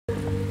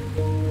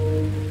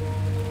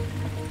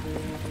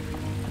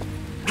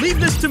Leave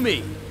this to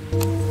me.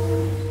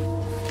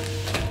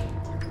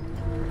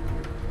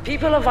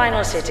 People of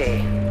Vinyl City,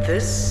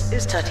 this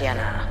is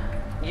Titania.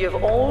 You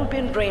have all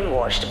been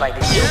brainwashed by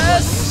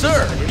these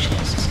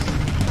revolutionists.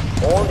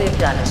 All they've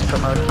done is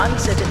promote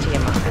uncertainty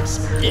among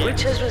us,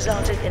 which has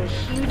resulted in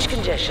huge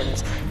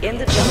congestions in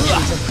the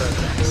junctions of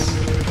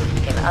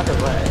progress. In other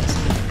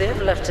words,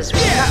 they've left us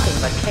with nothing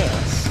but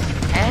chaos.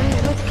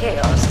 And with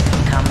chaos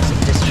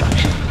comes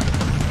destruction.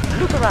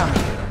 Look around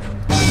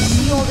you.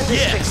 See all the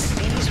districts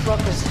these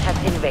rockers have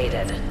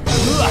invaded.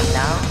 And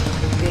now,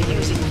 they're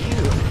using you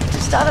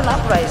to start an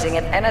uprising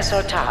at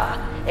NSR Tower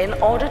in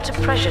order to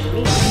pressure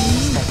me to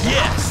step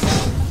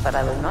down. But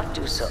I will not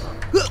do so.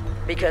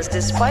 Because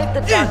despite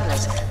the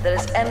darkness that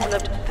has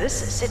enveloped this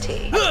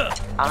city,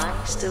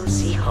 I still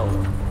see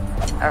hope.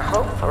 A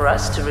hope for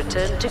us to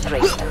return to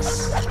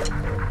greatness.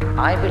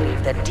 I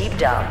believe that deep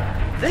down,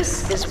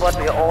 this is what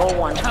we all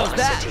want for our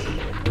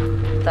city.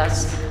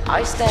 Thus,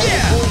 I stand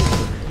before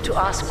you to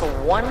ask for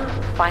one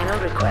final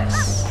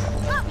request.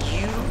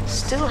 You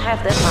still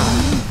have the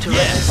power to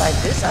rectify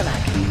this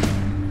anarchy,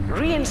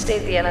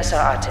 reinstate the NSR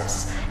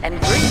artists, and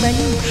bring back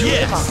true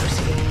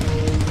democracy.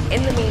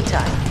 In the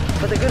meantime,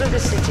 for the good of the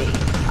city,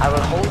 I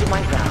will hold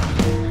my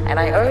ground, and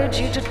I urge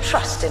you to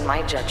trust in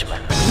my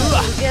judgment.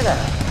 Together,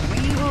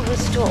 we will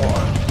restore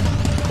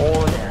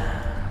order.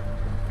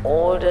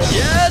 Order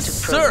to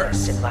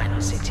progress in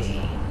Vinyl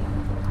City.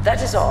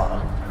 That is all.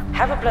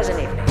 Have a pleasant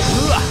evening.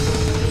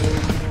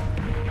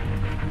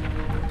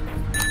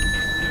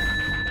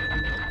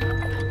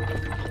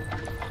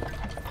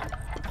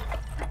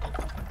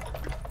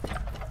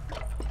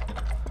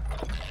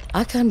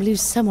 I can't believe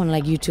someone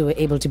like you two were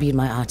able to be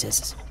my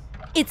artists.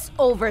 It's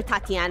over,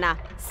 Tatiana.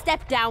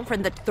 Step down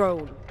from the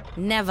throne.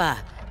 Never.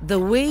 The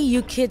way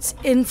you kids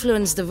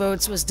influenced the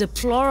votes was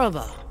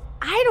deplorable.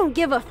 I don't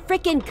give a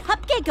frickin'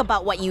 cupcake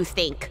about what you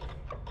think.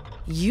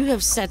 You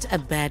have set a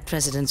bad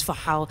precedent for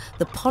how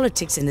the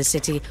politics in the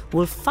city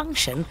will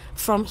function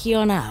from here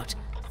on out,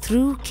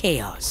 through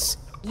chaos.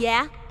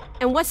 Yeah?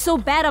 And what's so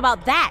bad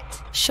about that?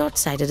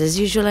 Short-sighted as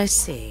usual, I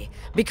see.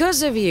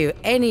 Because of you,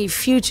 any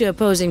future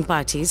opposing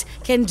parties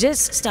can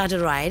just start a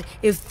riot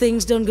if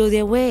things don't go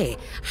their way.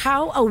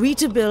 How are we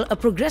to build a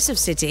progressive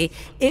city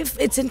if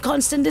it's in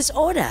constant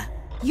disorder?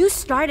 You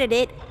started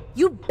it.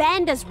 You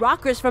banned us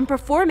rockers from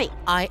performing.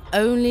 I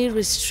only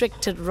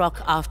restricted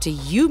rock after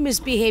you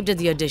misbehaved at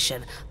the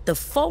audition. The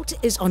fault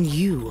is on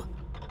you.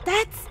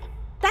 That's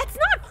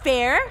not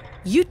fair.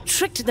 You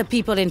tricked the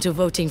people into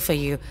voting for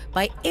you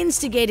by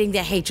instigating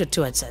their hatred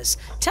towards us.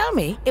 Tell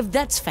me if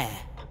that's fair.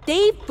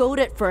 They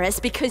voted for us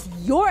because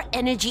your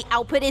energy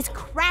output is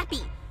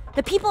crappy.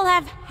 The people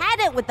have had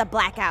it with the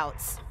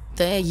blackouts.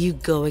 There you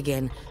go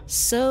again.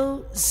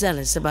 So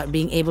zealous about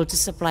being able to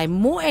supply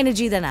more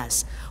energy than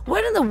us.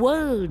 Where in the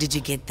world did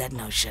you get that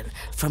notion?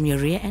 From your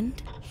rear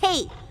end?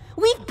 Hey,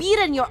 we've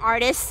beaten your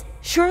artists.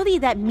 Surely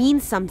that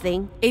means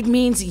something. It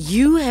means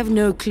you have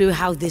no clue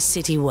how this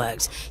city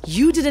works.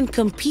 You didn't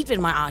compete with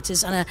my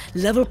artists on a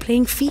level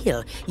playing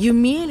field. You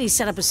merely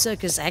set up a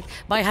circus act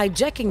by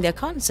hijacking their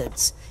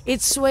concerts.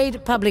 It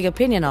swayed public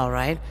opinion, all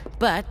right,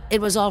 but it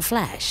was all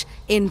flash.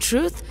 In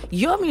truth,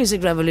 your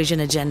music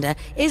revolution agenda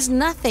is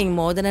nothing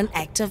more than an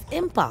act of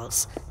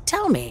impulse.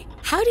 Tell me,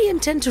 how do you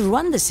intend to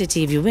run the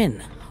city if you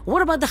win?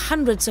 What about the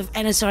hundreds of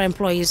NSR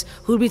employees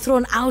who'll be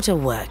thrown out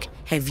of work?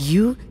 Have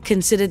you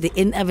considered the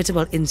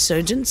inevitable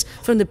insurgents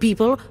from the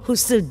people who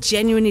still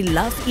genuinely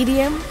love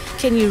EDM?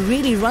 Can you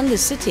really run the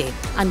city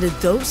under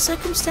those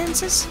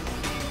circumstances?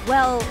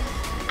 Well,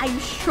 I'm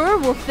sure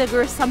we'll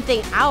figure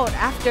something out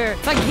after...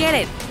 Forget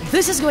it!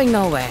 This is going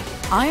nowhere.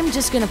 I'm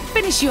just gonna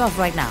finish you off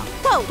right now.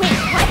 Whoa, wait,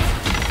 what?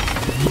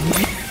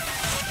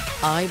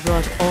 I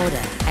brought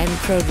order and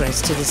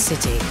progress to the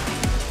city.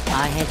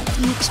 I had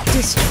each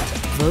district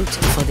vote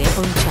for their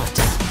own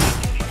charter.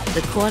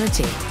 The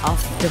quality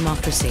of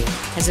democracy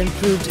has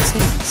improved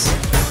since,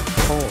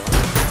 all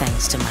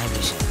thanks to my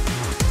vision.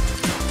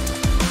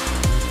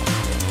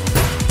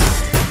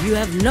 You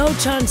have no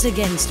chance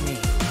against me,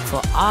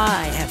 for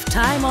I have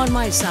time on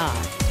my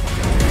side.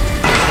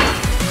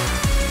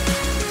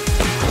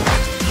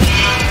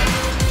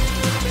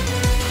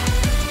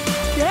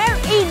 There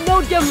ain't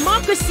no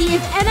democracy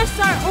if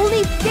NSR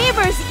only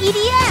favors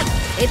EDM!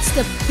 It's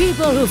the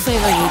people who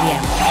favor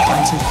EDM,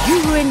 until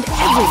you ruined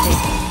everything.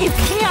 If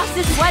chaos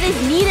is what is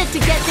needed to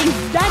get things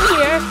done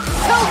here,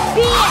 so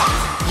be it!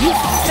 You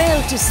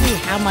failed to see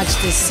how much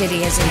this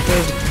city has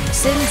improved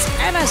since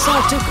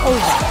NSR took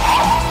over.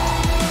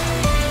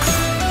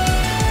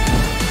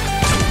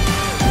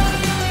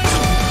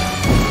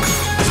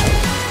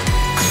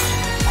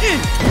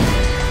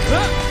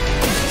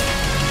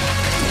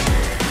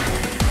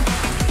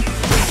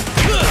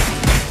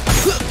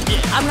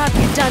 I'm not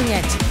done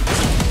yet.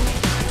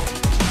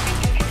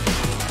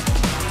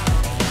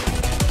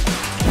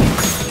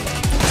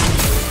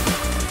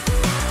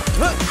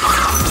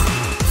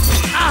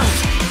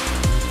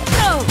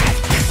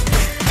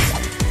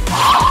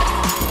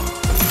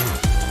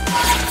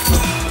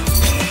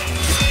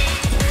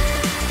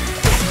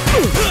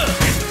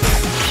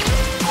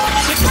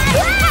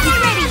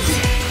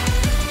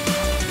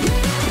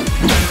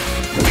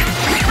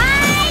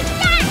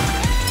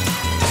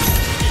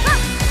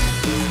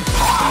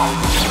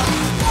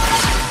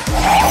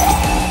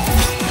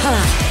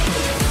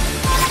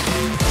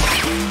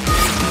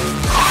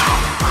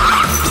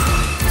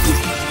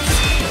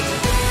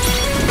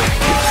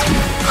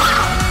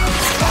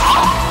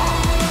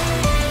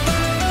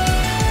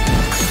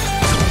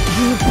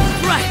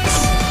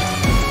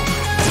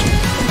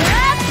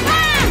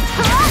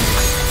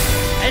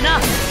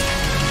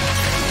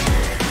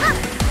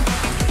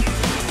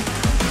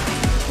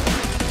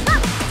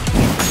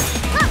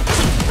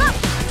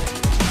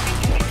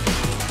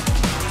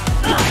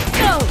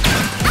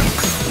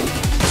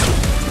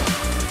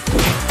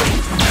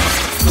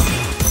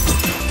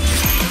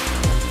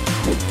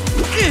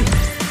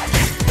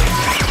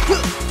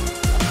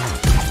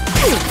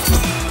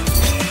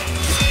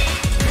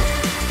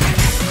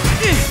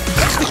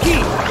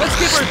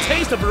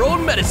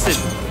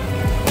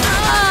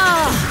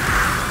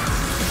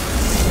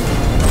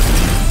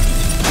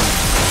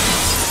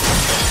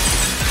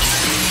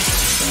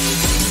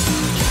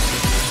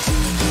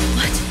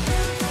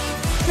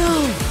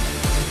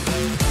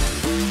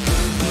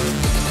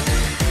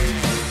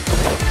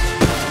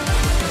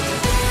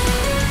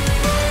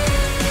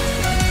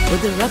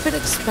 With the rapid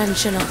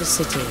expansion of the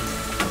city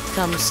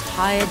comes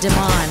higher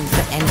demand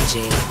for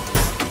energy.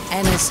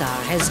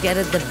 NSR has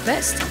gathered the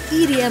best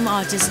EDM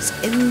artists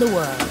in the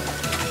world.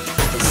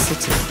 The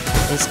city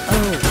is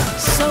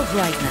so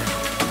bright now.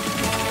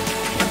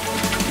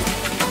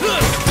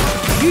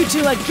 You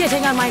two are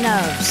getting on my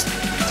nerves.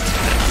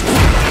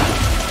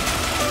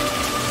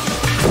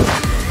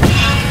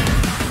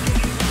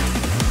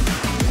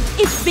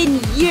 It's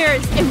been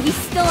years and we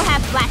still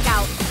have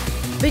blackouts.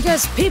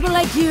 Because people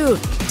like you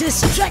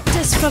distract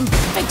us from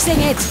fixing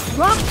it.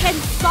 Rock can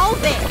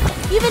solve it,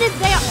 even if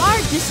there are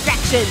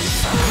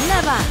distractions.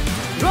 Never.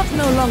 Rock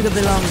no longer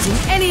belongs in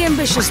any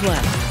ambitious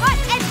work. Hot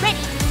and ready.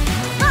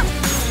 Up.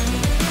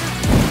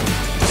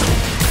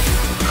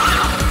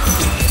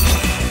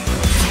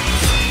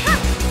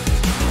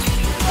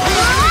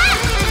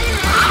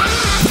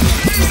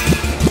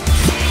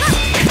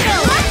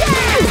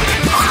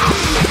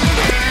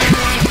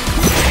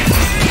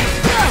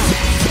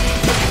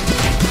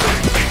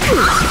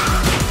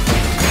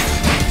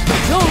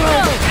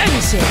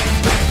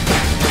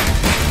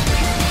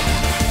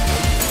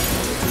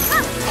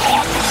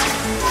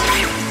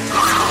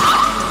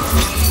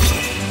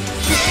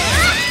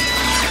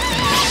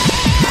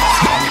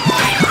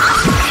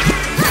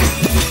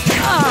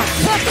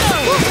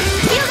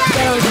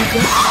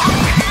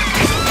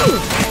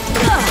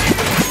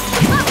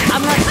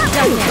 I'm not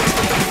done yet.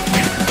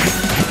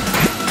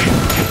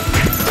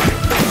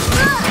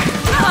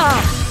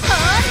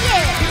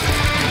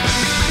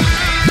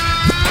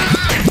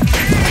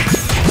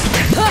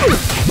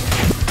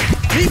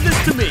 Leave this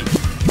to me.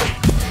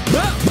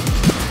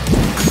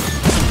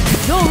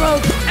 Your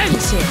road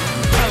ends here.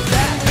 How's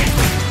that?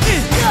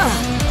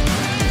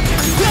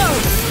 Go!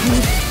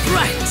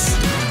 Right!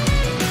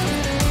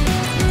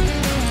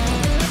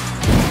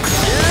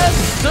 Yes,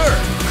 sir.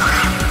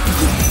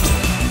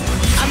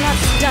 I'm not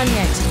done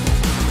yet.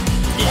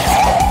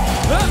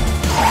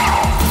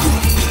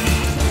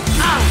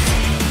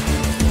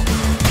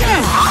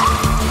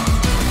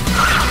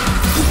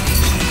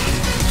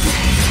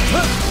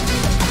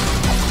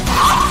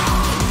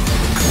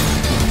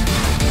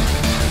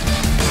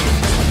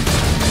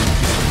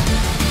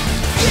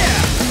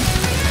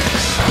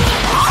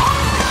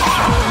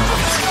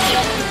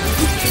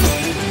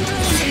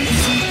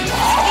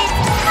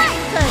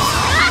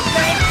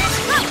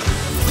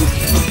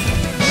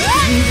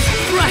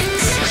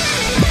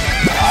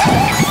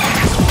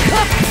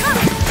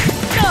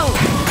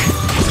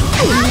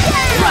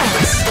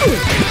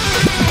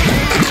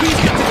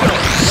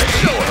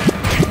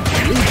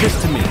 Leave this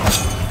to me.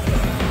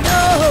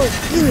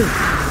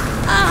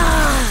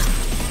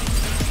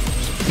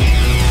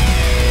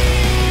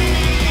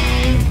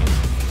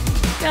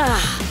 No!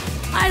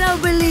 I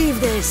don't believe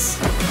this.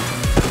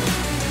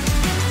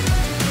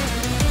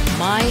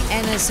 My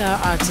NSR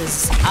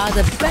artists are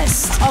the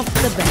best of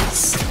the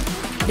best.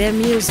 Their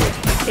music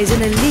is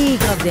in a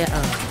league of their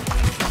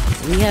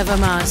own. We have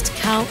amassed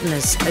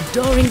countless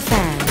adoring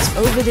fans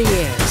over the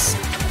years.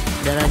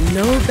 There are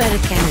no better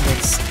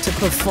candidates to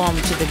perform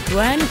to the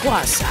Grand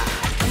Bahasa.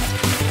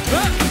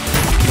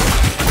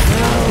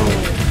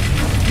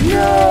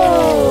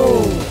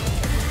 No!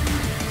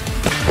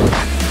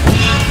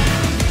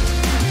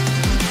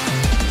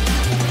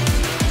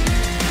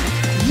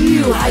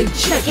 You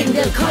hijacking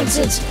their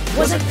concerts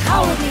was a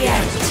cowardly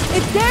act.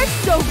 If they're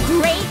so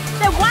great,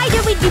 then why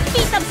do we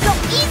defeat them so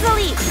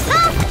easily?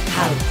 Huh?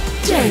 How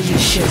dare you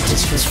show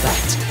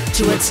disrespect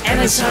towards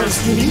NSR's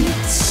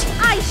elites?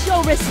 I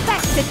show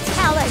respect to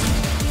talent,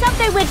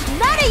 something which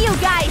none of you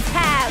guys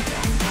have.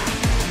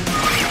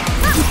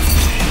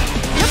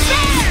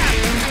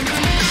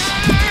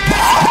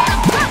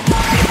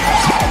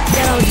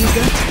 Get all you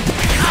got?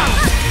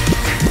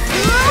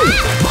 No!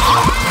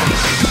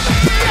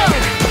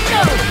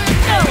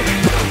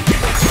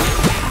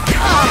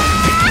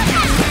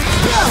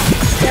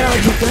 Get all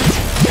you got?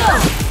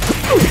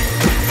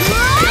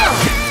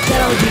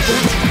 Get all you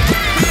got?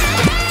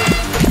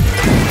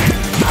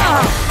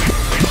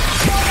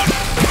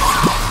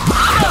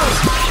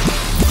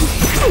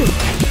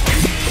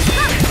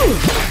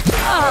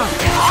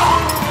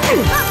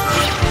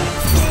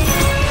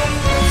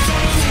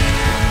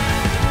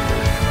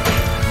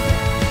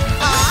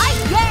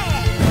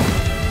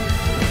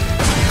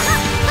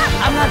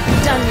 I'm not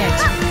done yet.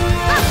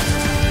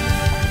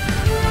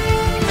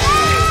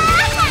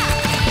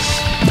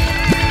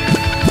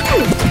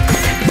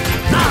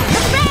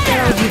 Get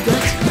all you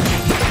got?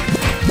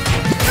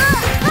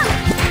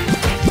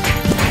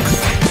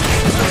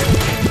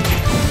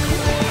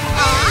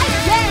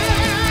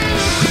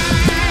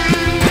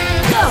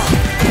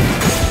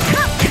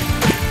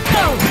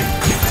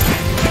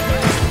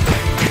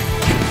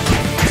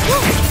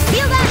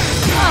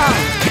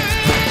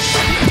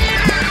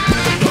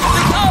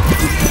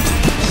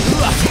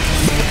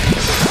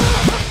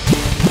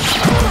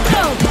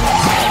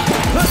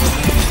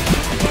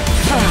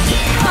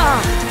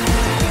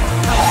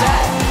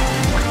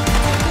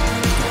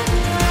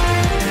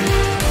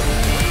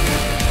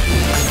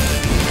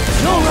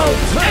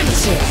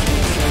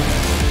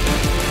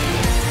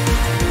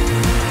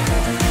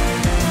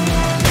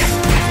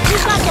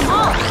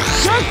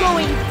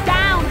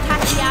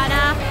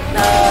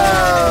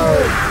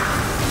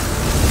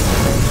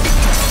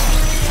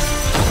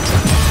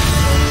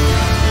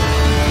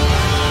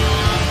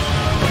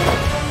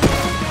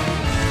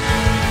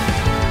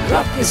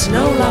 is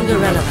no longer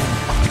relevant.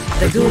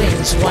 The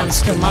Ghoulings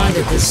once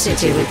commanded the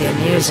city with their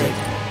music,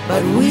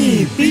 but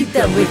we beat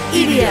them with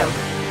EDM.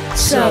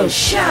 So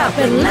shut up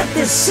and let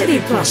this city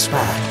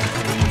prosper.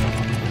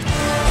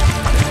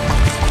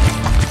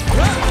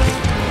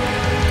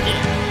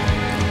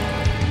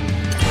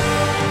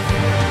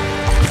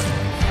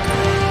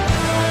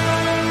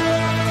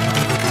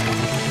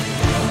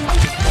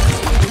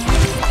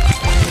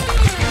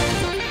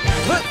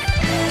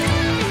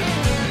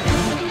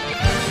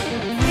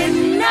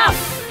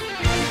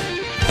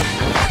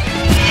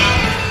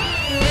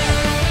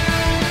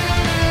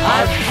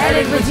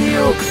 With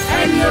you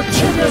and your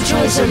trivial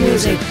choice of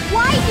music.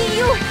 Why do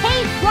you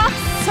hate rock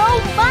so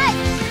much?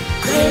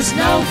 There's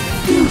no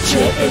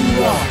future in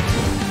rock.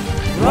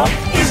 Rock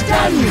is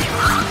done.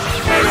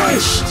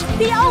 Finished.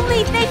 The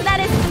only thing that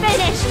is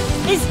finished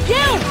is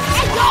you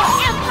and your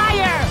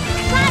empire.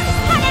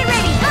 Got it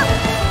ready.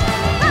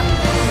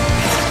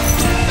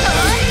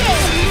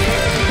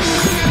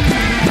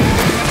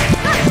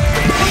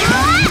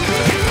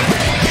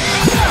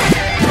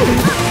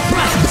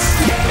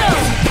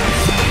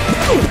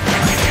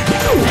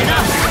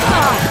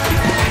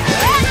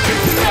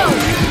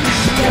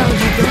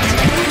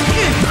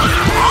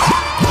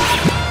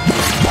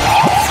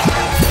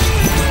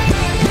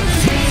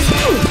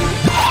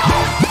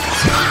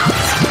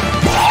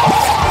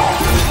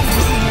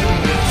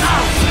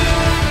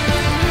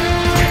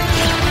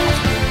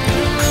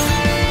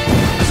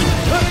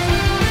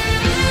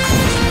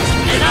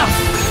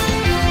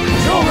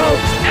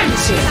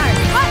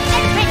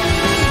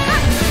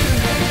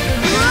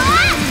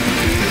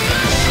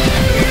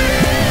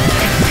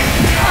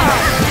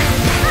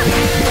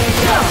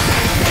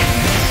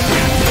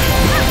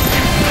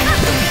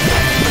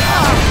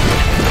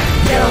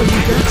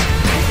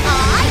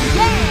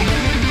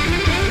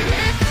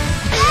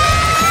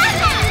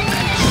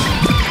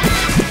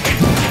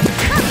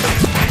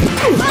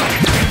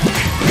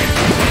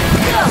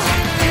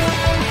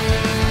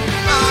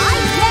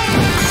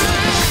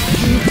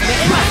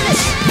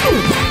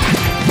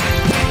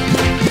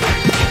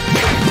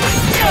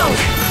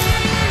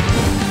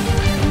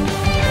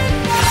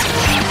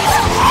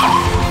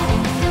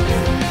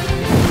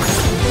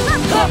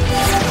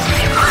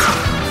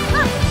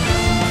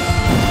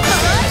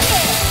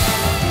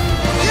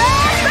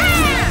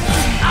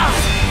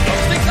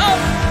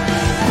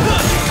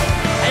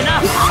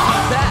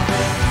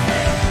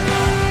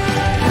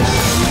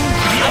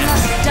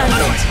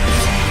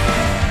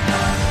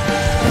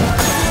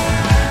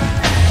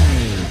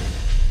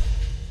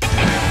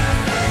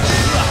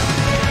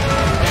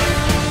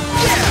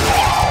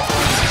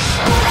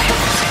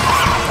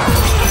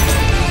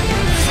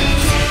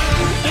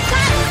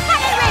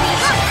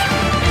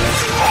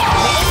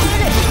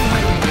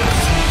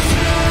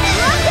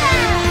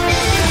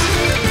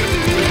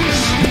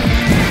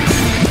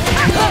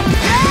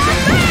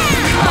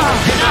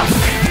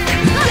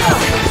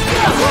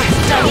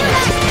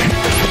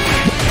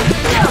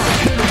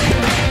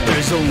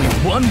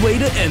 one way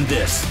to end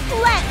this.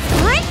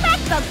 Let's bring back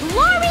the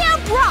glory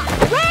of rock!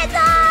 Red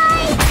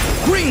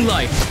light! Green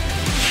light!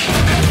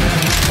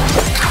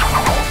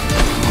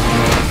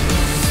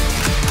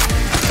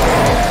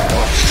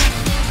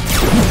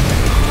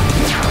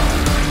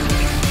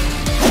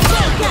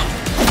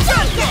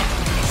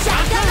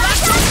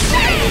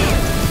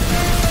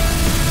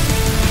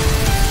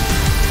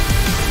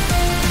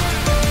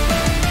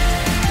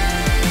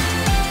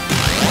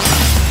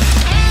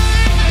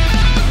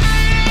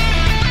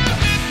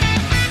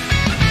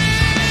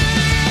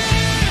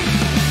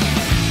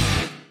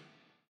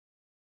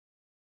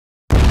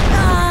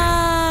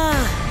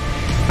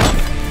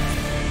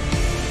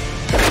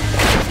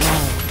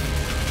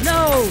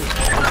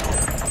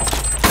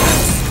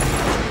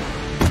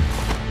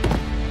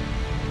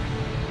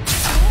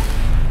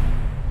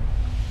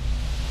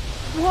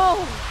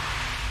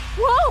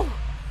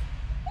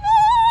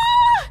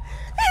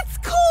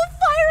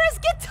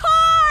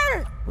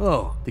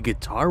 The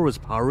guitar was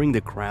powering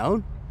the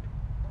crown?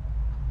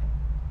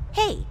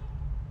 Hey!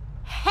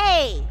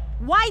 Hey!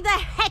 Why the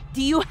heck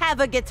do you have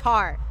a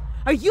guitar?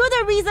 Are you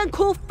the reason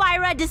Cool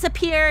Fyra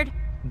disappeared?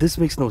 This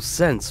makes no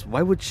sense.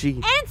 Why would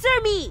she?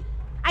 Answer me!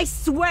 I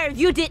swear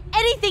you did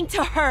anything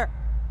to her!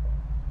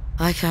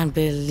 I can't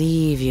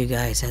believe you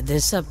guys had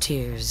this up to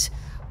yours.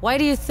 Why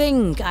do you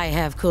think I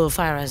have Cool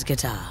Fyra's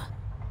guitar?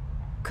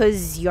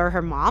 'Cause you're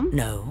her mom?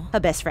 No. Her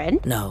best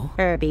friend? No.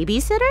 Her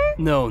babysitter?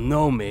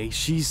 No, May.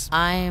 She's...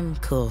 I'm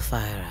Cool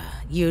Fyra.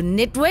 You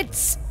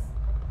nitwits!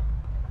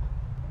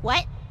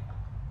 What?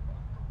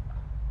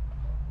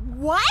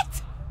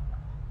 What?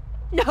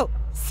 No,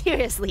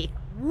 seriously.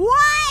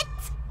 What?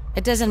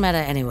 It doesn't matter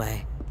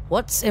anyway.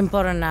 What's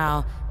important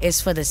now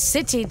is for the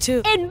city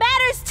to... It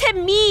matters to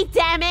me,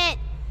 damn it!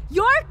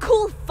 You're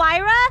Cool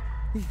Fyra?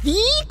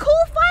 The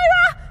Cool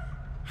Fyra?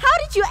 How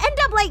did you end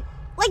up like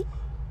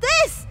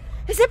this?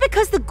 Is it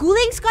because the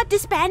Ghoulings got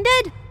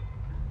disbanded?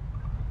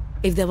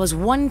 If there was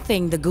one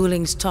thing the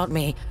Ghoulings taught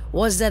me,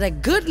 was that a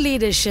good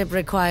leadership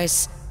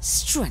requires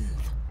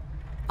strength.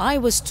 I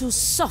was too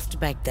soft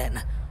back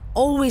then,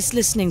 always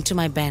listening to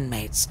my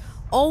bandmates,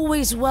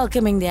 always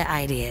welcoming their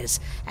ideas.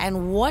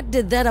 And what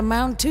did that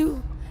amount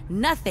to?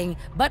 Nothing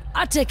but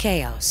utter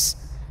chaos.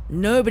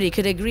 Nobody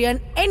could agree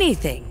on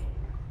anything.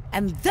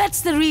 And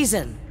that's the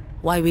reason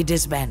why we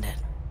disbanded.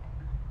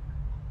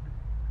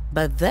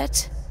 But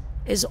that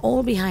is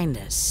all behind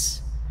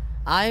us.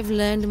 I've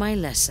learned my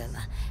lesson,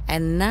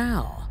 and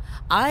now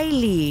I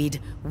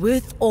lead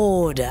with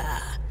order.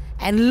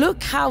 And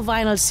look how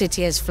Vinyl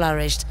City has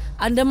flourished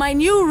under my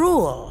new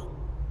rule.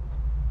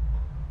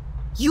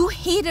 You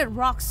hated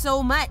rock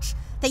so much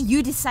that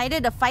you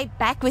decided to fight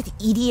back with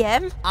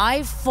EDM?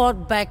 I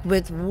fought back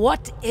with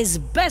what is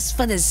best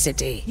for this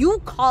city. You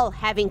call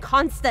having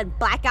constant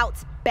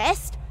blackouts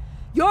best?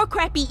 Your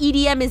crappy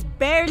EDM is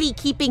barely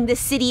keeping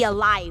this city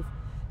alive.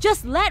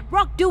 Just let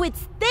rock do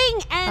its thing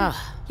and...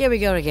 Here we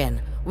go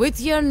again. With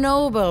your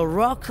noble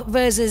rock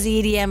versus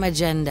EDM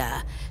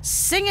agenda.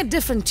 Sing a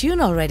different tune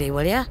already,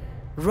 will ya?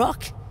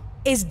 Rock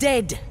is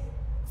dead.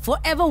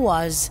 Forever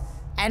was,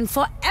 and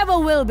forever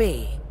will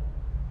be.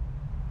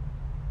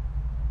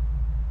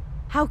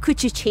 How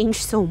could you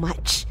change so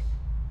much?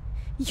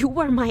 You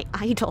were my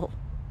idol.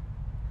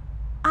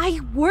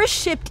 I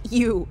worshipped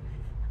you.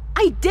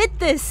 I did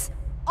this,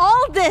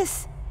 all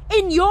this,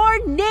 in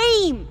your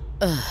name.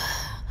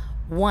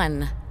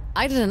 1,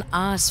 I didn't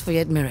ask for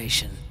your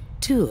admiration.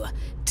 2,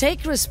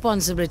 take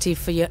responsibility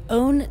for your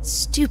own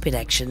stupid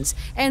actions.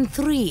 And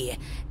 3,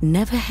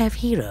 never have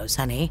heroes,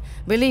 honey.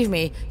 Believe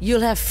me,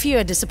 you'll have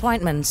fewer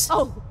disappointments.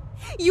 Oh,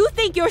 you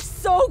think you're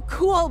so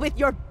cool with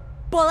your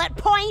bullet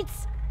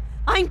points?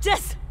 I'm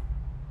just...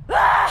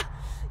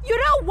 You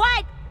know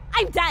what?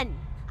 I'm done.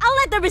 I'll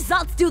let the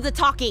results do the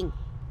talking.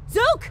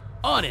 Zook!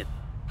 On it!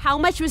 How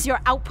much was your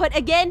output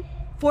again?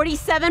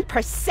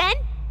 47%?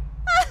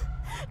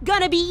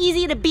 Gonna be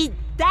easy to beat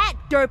that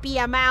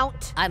derpy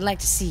amount. I'd like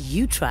to see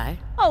you try.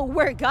 Oh,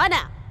 we're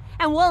gonna.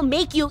 And we'll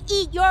make you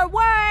eat your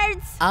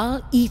words.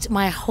 I'll eat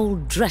my whole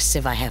dress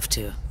if I have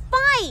to.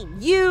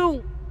 Fine,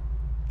 you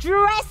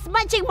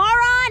dress-munching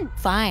moron.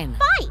 Fine.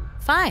 Fine.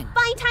 Fine.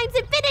 Fine times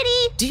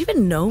infinity. Do you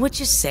even know what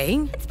you're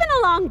saying? It's been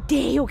a long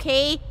day,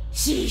 okay?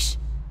 Sheesh.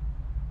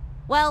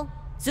 Well,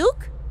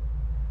 Zook?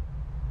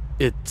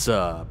 It's,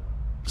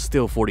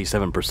 still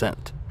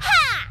 47%.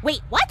 Ha! Wait,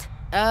 what?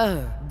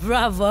 Oh,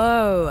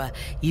 bravo.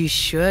 You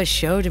sure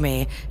showed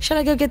me. Shall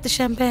I go get the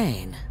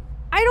champagne?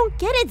 I don't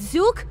get it,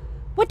 Zook.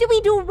 What did we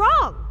do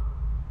wrong?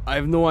 I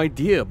have no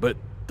idea, but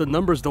the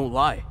numbers don't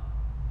lie.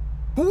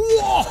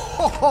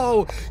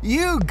 Whoa!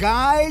 You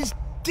guys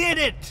did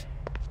it!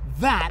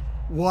 That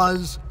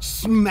was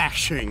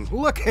smashing.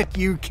 Look at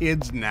you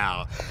kids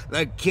now.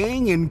 The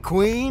king and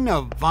queen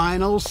of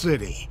Vinyl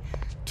City.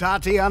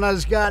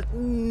 Tatiana's got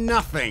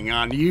nothing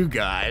on you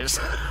guys.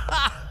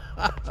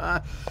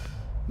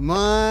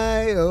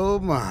 My, oh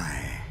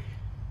my.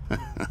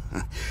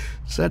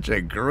 Such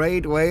a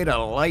great way to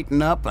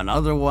lighten up an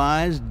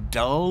otherwise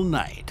dull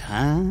night,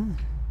 huh?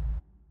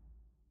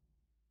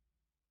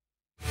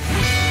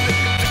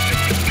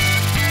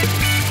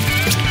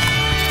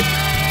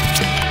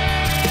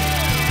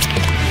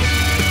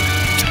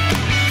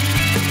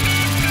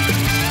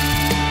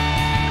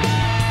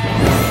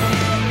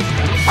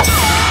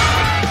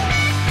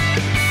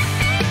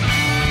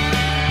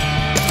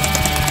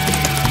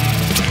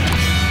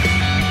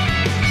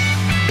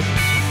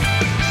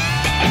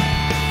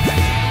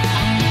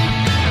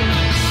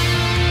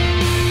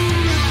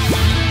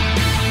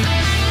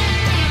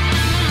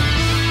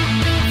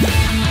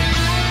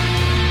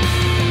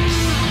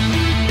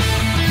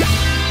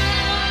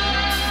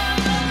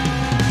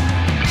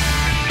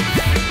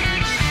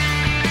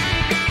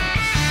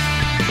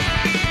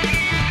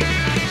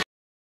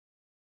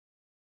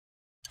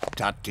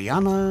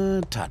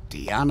 Tatiana,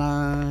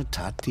 Tatiana,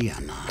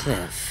 Tatiana.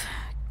 Cliff,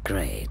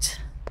 great.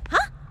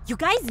 Huh? You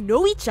guys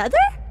know each other?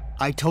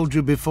 I told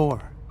you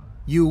before,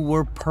 you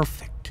were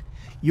perfect.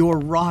 Your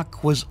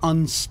rock was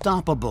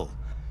unstoppable.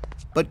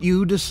 But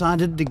you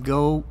decided to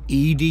go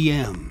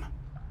EDM.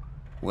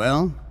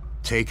 Well,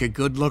 take a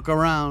good look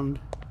around.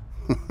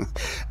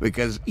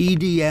 Because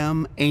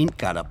EDM ain't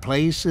got a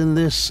place in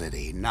this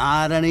city,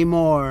 not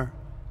anymore.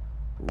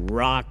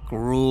 Rock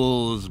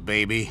rules,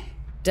 baby.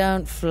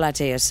 Don't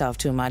flatter yourself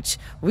too much.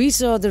 We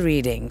saw the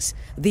readings.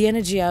 The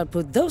energy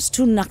output those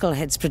two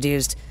knuckleheads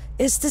produced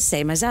is the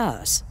same as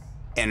ours.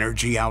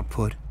 Energy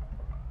output?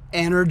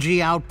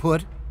 Energy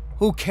output?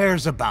 Who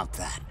cares about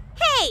that?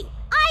 Hey,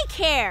 I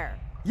care.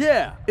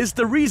 Yeah, it's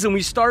the reason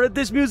we started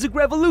this music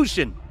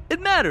revolution. It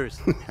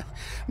matters.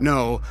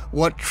 No,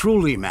 what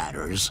truly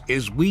matters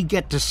is we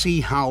get to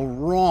see how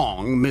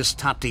wrong Miss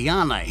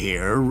Tatiana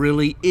here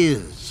really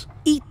is.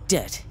 Eat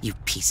dirt, you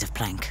piece of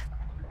plank.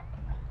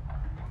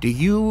 Do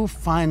you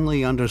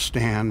finally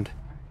understand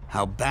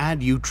how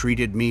bad you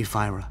treated me,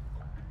 Fyra?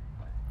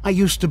 I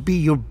used to be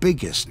your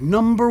biggest,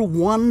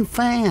 #1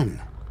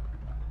 fan.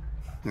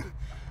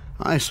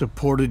 I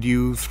supported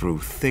you through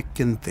thick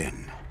and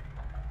thin.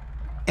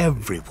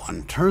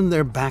 Everyone turned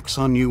their backs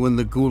on you when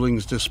the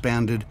Ghoulings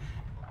disbanded,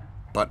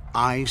 but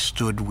I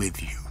stood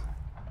with you.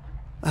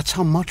 That's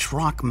how much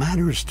rock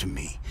matters to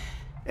me.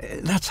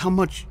 That's how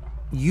much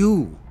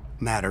you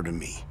matter to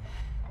me.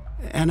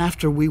 And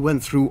after we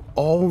went through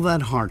all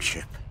that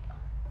hardship,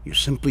 you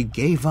simply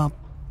gave up,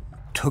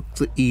 took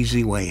the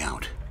easy way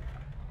out.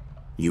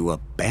 You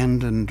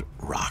abandoned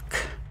Rock.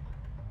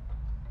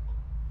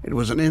 It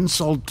was an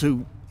insult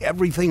to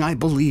everything I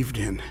believed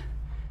in.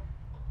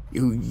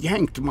 You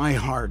yanked my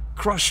heart,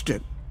 crushed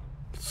it,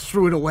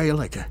 threw it away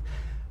like a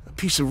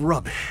piece of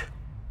rubbish.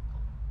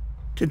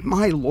 Did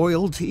my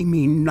loyalty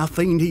mean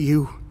nothing to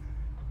you?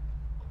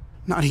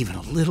 Not even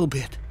a little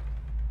bit?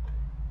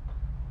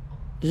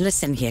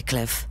 Listen here,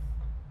 Cliff.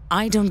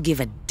 I don't give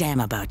a damn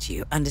about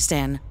you,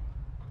 understand?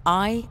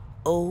 I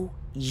owe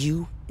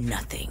you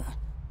nothing.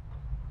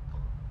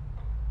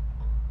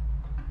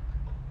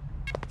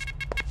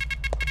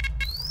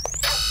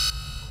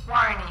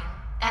 Warning.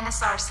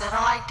 NSR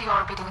satellite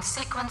deorbiting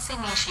sequence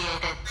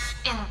initiated.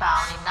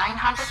 Inbound in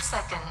 900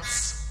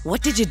 seconds.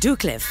 What did you do,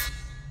 Cliff?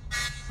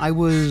 I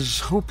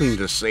was hoping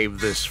to save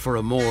this for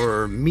a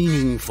more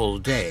meaningful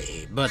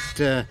day, but,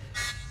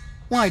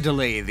 why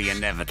delay the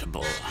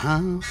inevitable,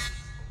 huh?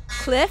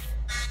 Cliff,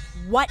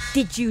 what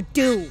did you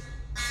do?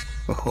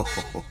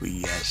 Oh,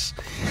 yes.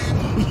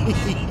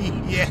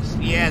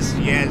 yes.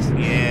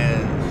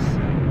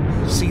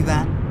 See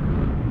that?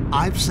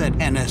 I've set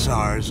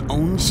NSR's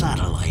own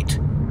satellite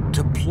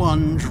to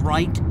plunge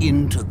right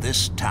into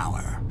this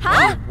tower.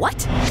 Huh?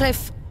 What?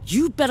 Cliff,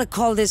 you better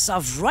call this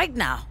off right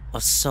now,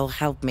 or so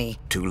help me.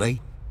 Too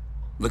late.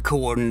 The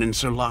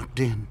coordinates are locked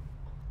in.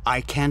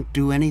 I can't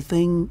do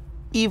anything,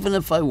 even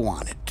if I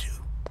wanted to.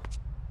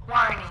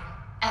 Warning.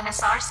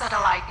 NSR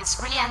satellite is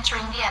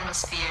re-entering the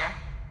atmosphere.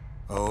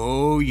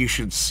 Oh, you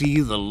should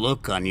see the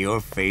look on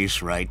your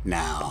face right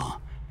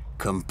now.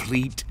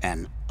 Complete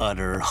and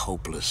utter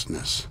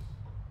hopelessness.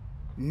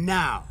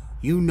 Now,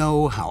 you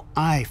know how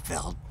I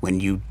felt when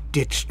you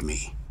ditched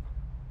me.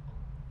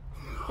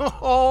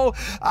 Oh,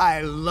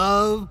 I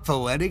love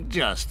poetic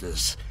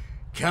justice.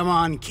 Come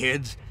on,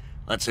 kids.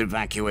 Let's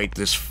evacuate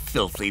this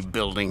filthy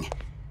building.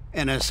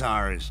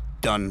 NSR is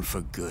done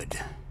for good.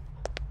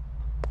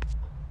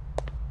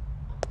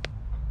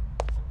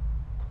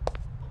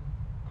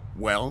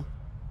 Well?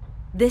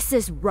 This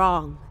is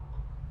wrong.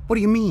 What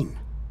do you mean?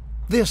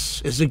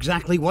 This is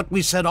exactly what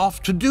we set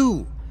off to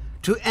do.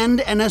 To end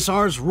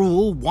NSR's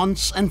rule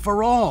once and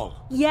for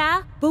all.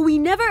 Yeah, but we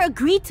never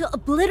agreed to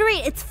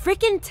obliterate its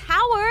frickin'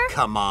 tower.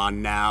 Come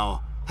on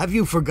now. Have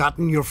you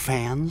forgotten your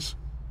fans?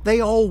 They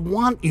all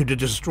want you to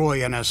destroy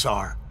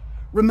NSR.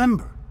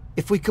 Remember,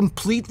 if we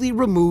completely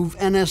remove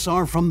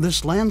NSR from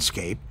this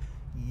landscape,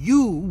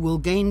 you will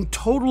gain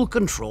total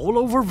control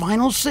over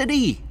Vinyl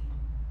City.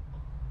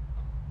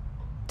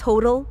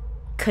 Total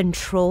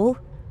control?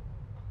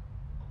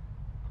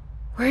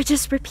 We're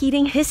just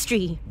repeating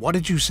history. What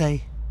did you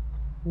say?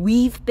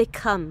 We've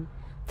become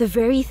the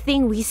very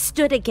thing we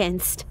stood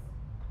against.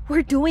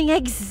 We're doing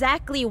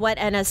exactly what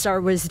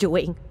NSR was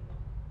doing.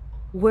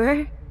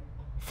 We're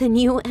the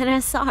new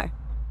NSR.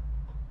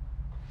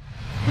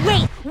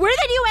 Wait, we're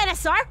the new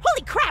NSR?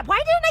 Holy crap, why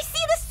didn't I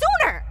see this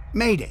sooner?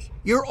 Mayday,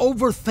 you're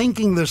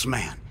overthinking this,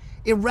 man.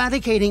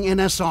 Eradicating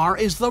NSR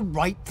is the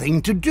right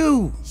thing to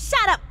do.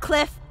 Shut up,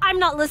 Cliff. I'm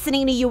not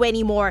listening to you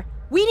anymore.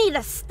 We need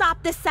to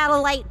stop this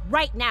satellite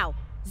right now.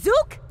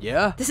 Zook?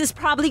 Yeah? This is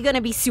probably gonna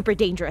be super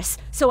dangerous,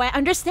 so I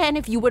understand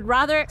if you would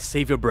rather...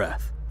 Save your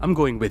breath. I'm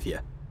going with you.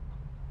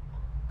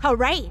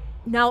 Alright,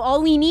 now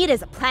all we need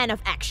is a plan of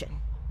action.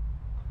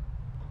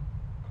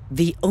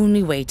 The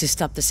only way to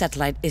stop the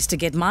satellite is to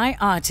get my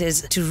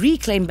artists to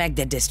reclaim back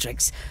their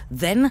districts.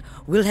 Then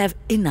we'll have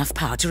enough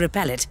power to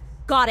repel it.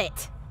 Got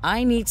it.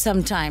 I need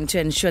some time to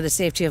ensure the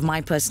safety of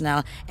my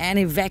personnel and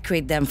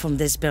evacuate them from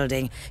this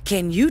building.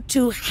 Can you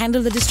two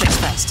handle the districts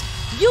first?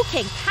 You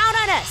can count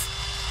on us.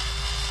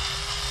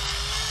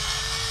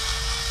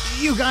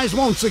 You guys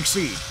won't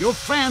succeed. Your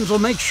fans will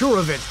make sure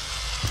of it.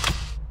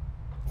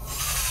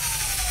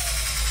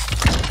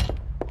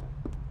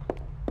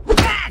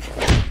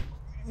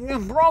 You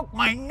broke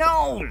my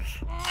nose.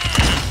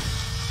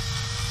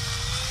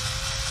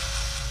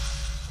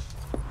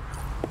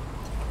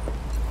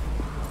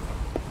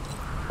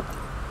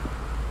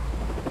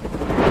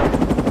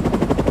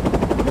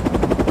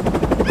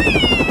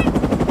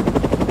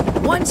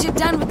 Once you're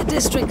done with the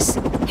districts,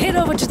 head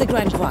over to the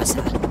Grand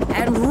Plaza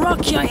and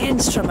rock your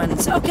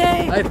instruments,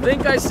 okay? I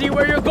think I see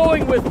where you're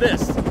going with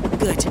this.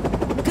 Good.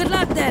 Good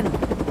luck then.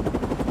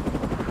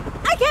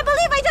 I can't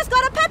believe I just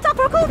got a pep talk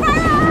for Cool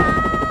Fire!